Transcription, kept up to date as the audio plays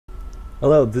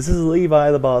Hello, this is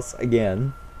Levi the Boss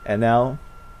again, and now,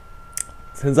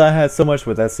 since I had so much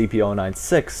with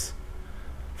SCP-096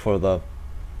 for the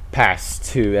past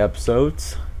 2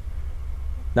 episodes,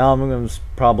 now I'm going to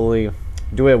probably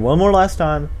do it one more last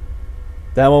time.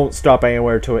 That won't stop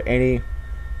anywhere to any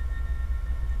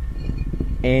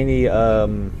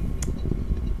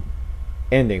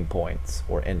ending points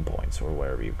or end points or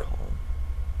whatever you call them.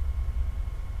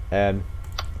 And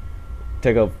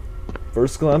take a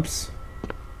first glimpse.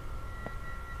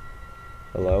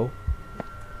 Hello?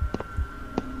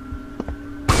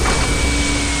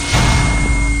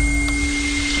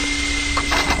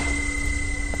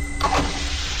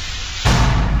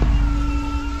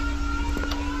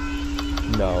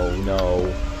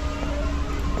 No.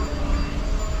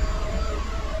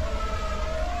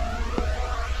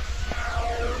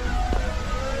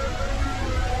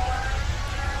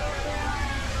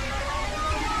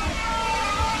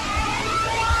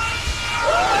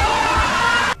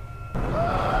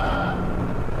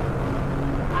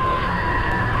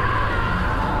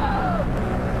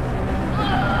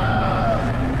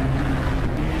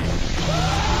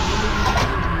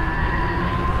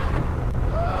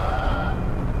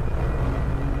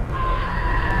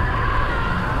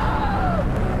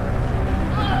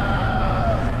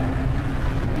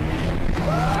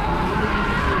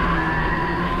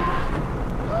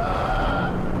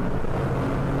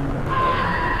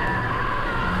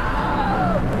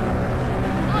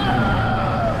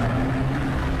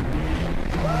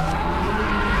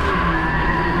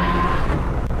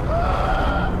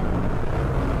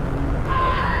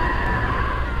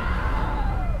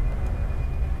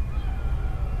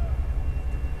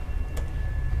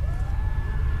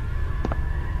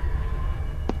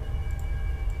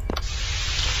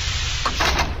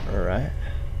 Alright.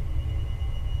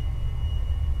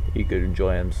 He could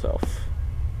enjoy himself.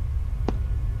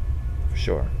 For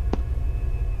sure.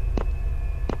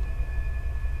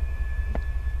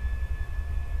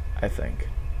 I think.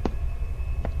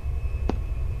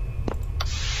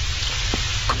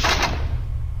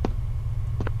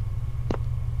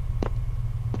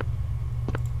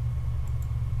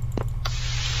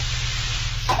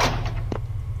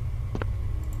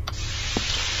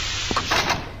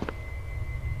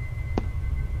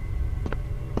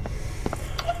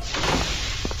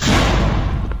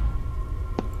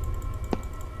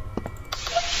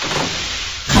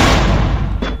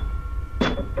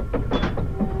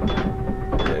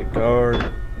 Guard.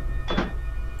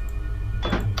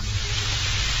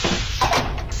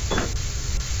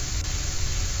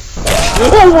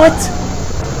 Oh, what?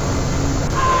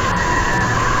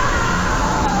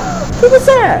 Who was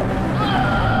that?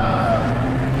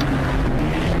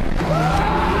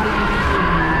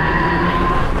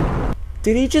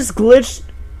 Did he just glitch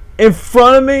in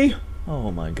front of me? Oh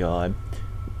my god.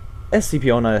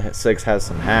 SCP-096 has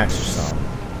some hacks or something.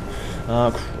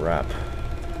 Oh crap.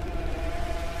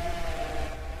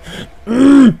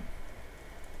 Oh,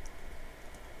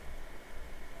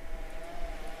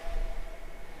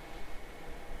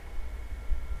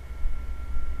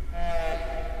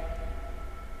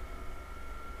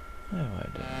 I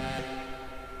did.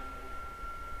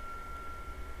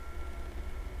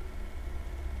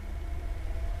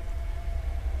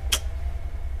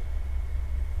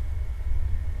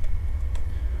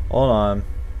 Hold on.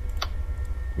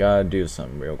 Gotta do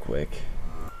something real quick.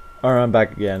 Alright, I'm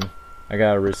back again. I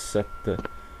gotta reset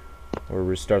or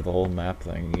restart the whole map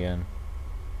thing again.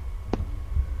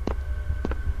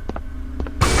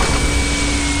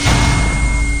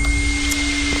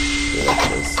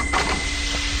 Glitches.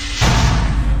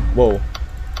 Whoa.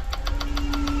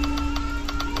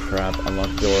 Crap, unlock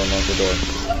the door, unlock the door.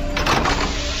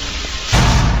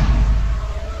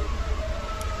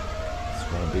 This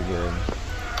won't be good.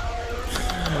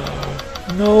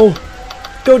 No!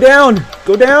 Go down!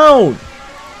 Go down!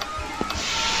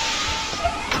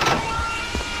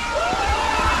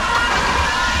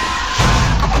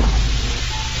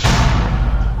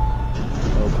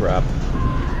 Crap.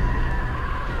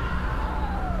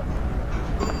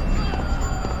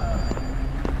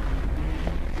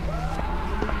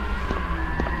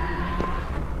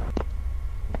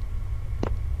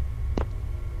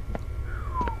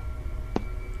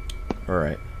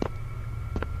 Alright.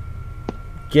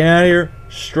 Get out of here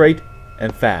straight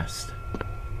and fast.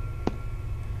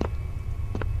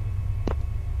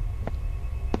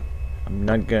 I'm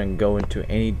not gonna go into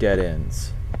any dead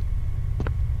ends.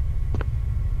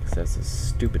 That's the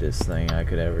stupidest thing I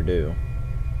could ever do.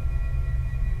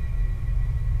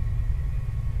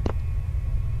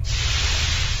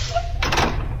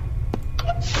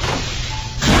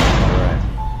 Alright.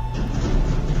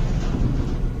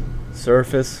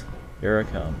 Surface, here I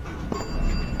come.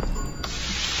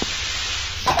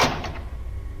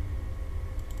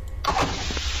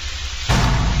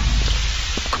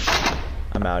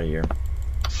 I'm out of here.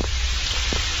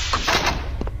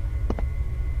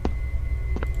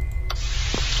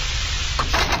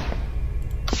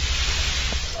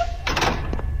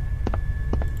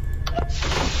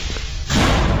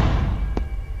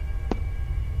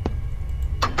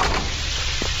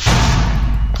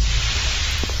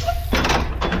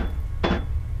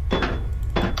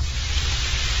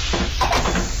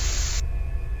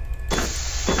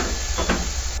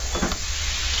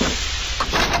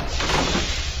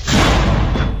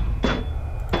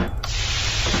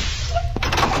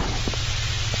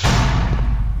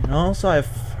 And also, I've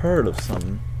heard of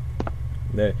something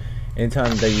that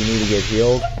anytime that you need to get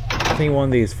healed, I think one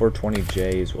of these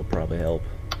 420Js will probably help.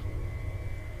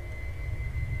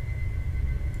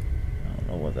 I don't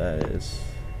know what that is.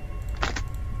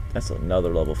 That's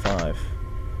another level 5.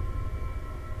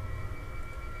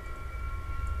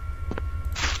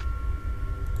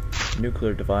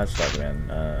 Nuclear device fragment.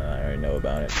 I already know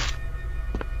about it.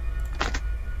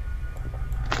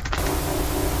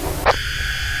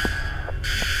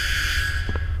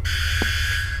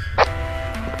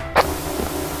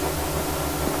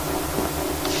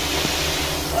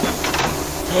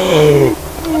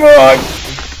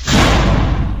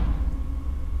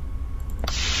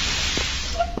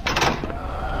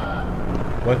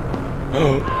 What?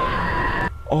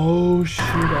 Oh shoot,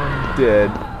 I'm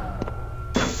dead.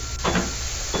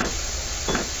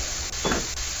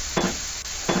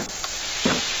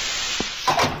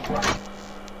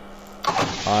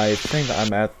 I think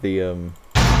I'm at the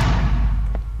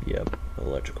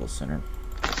electrical center.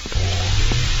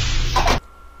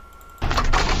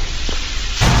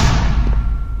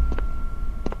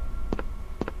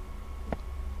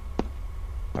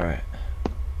 Alright.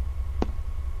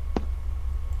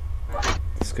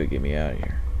 This could get me out of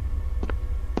here.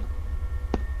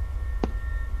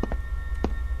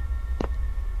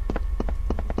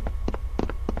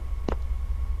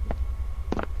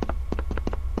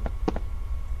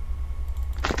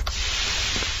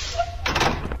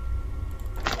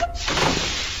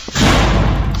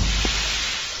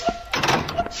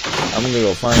 I'm gonna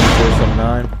go find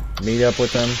 079, meet up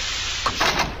with them,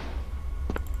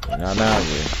 and I'm out of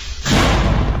here.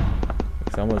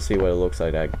 Because I'm gonna see what it looks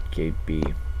like at Gate B.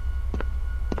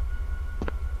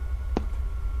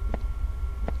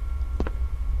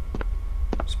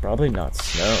 It's probably not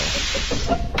snow.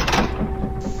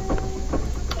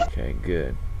 Okay,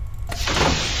 good.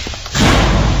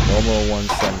 Normal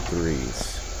 173s.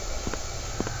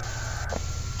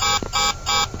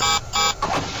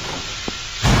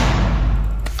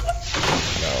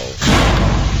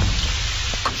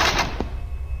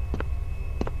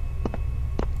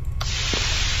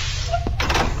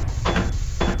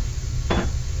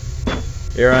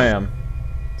 Here I am,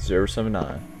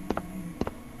 079.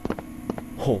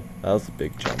 Oh, that was a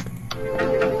big jump.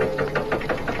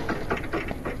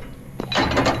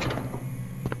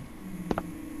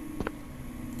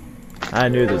 I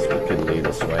knew this could lead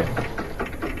this way.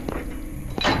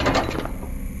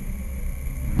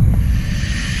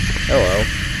 Hello.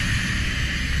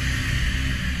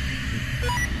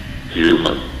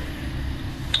 Human,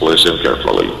 listen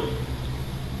carefully.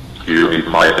 You need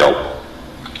my help.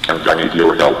 And I need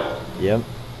your help. Yep.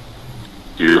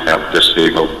 You have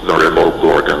disabled the remote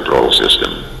door control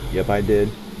system. Yep, I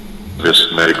did.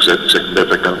 This makes it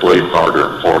significantly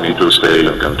harder for me to stay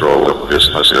in control of this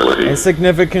facility. And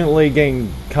significantly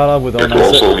getting caught up with It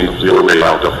also means your way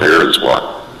out of here is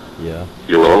what? Yeah.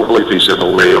 Your only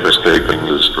feasible way of escaping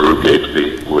is through Gate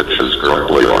B, which is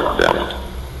currently locked down.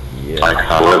 Yeah. I,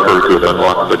 however, could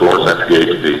unlock the doors at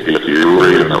Gate B if you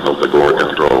re-enable the door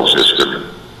control system.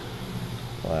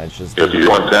 Well, it's just... If you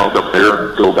want out of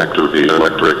here, go back to the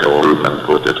electrical room and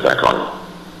put it back on.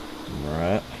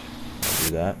 Alright. Do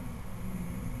that.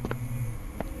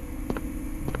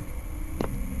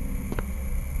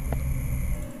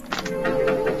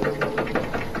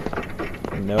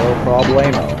 No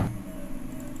problemo.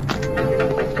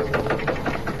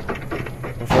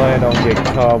 Hopefully I don't get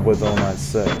caught with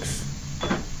 096.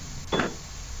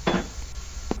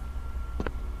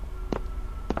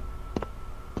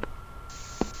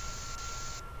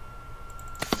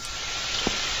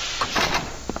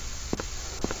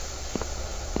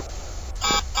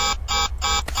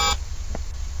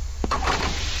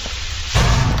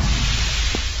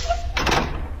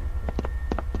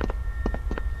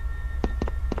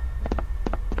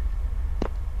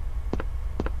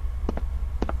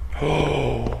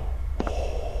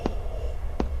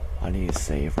 I need to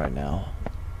save right now.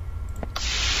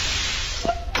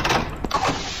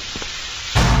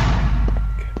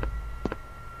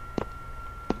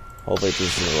 Hopefully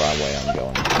this is the right way I'm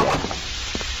going.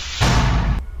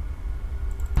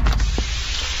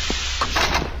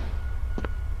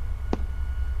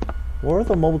 Where are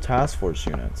the mobile task force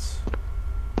units?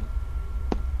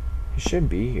 He should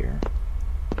be here.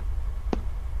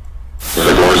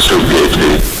 The doors to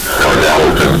PhD are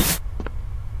now open.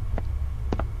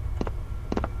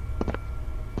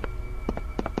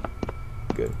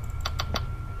 Good.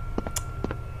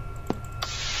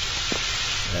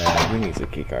 And who needs a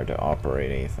keycard to operate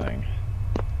anything?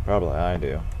 Probably I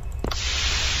do.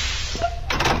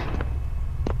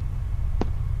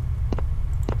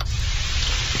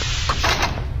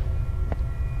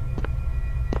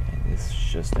 And this is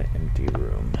just an empty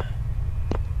room.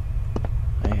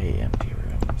 I hate empty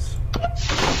rooms.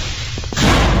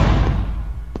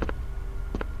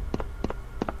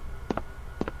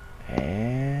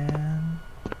 And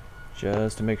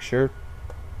just to make sure.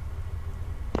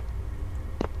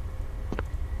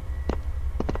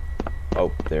 Oh,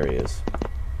 there he is.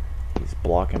 He's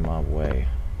blocking my way.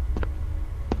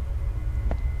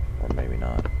 Or maybe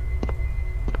not.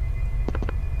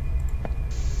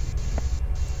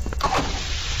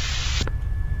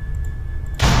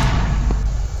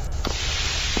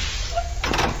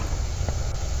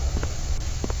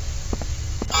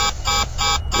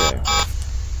 Yeah.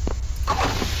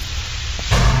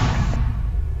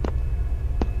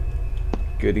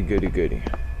 Goody, goody, goody.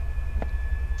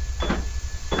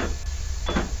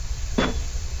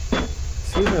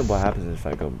 See what happens if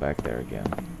I go back there again.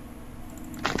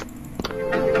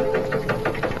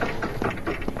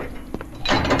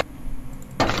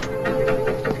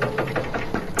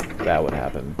 That would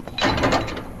happen.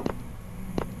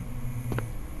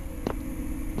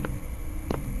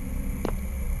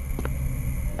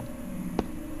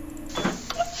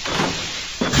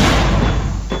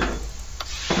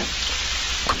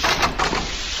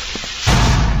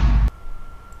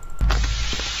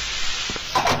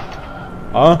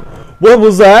 Huh? What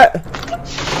was that?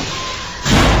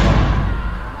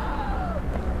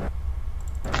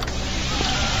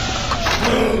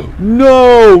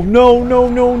 No! No, no,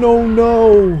 no, no,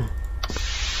 no!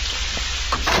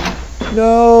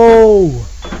 No!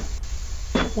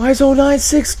 Why is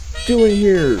 096 doing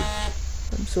here?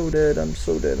 I'm so dead, I'm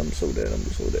so dead, I'm so dead, I'm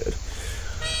so dead.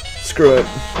 Screw it.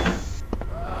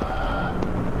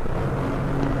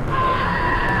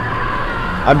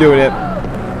 I'm doing it.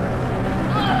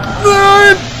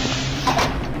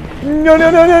 No, no,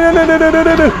 no, no, no, no, no, no,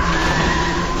 no, no.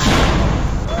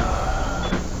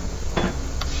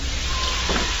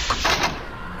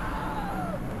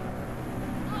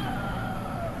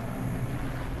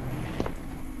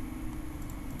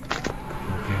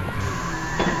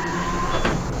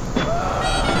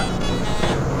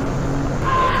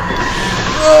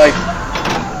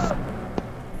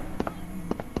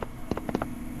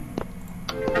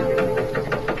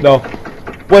 No.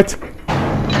 What?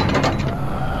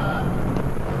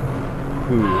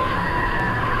 Who?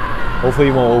 Hopefully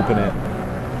you won't open it.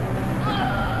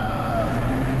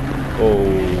 Oh.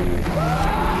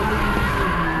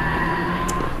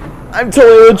 I'm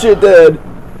totally legit dead.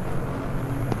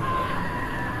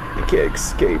 I can't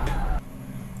escape.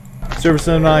 Service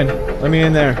 9, let me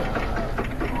in there.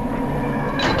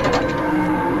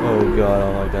 Oh god, I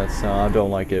don't like that sound. I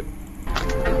don't like it.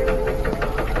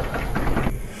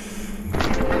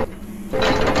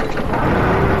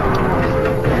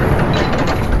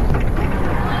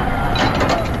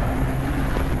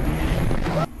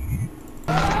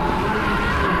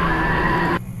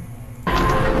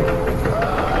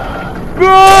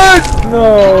 No.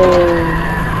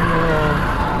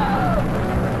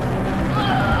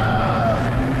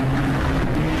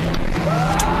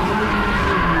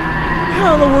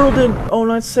 How in the world did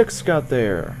 096 got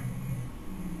there?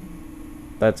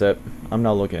 That's it. I'm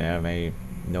not looking at anime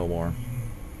no more.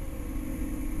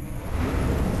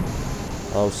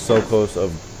 I was so close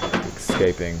of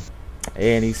escaping.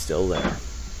 And he's still there.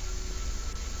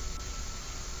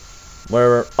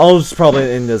 Whatever. I'll just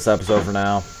probably end this episode for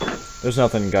now. There's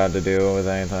nothing got to do with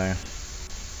anything.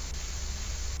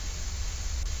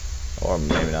 Or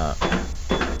maybe not.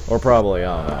 Or probably,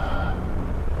 I don't know.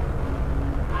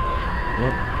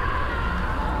 Yep.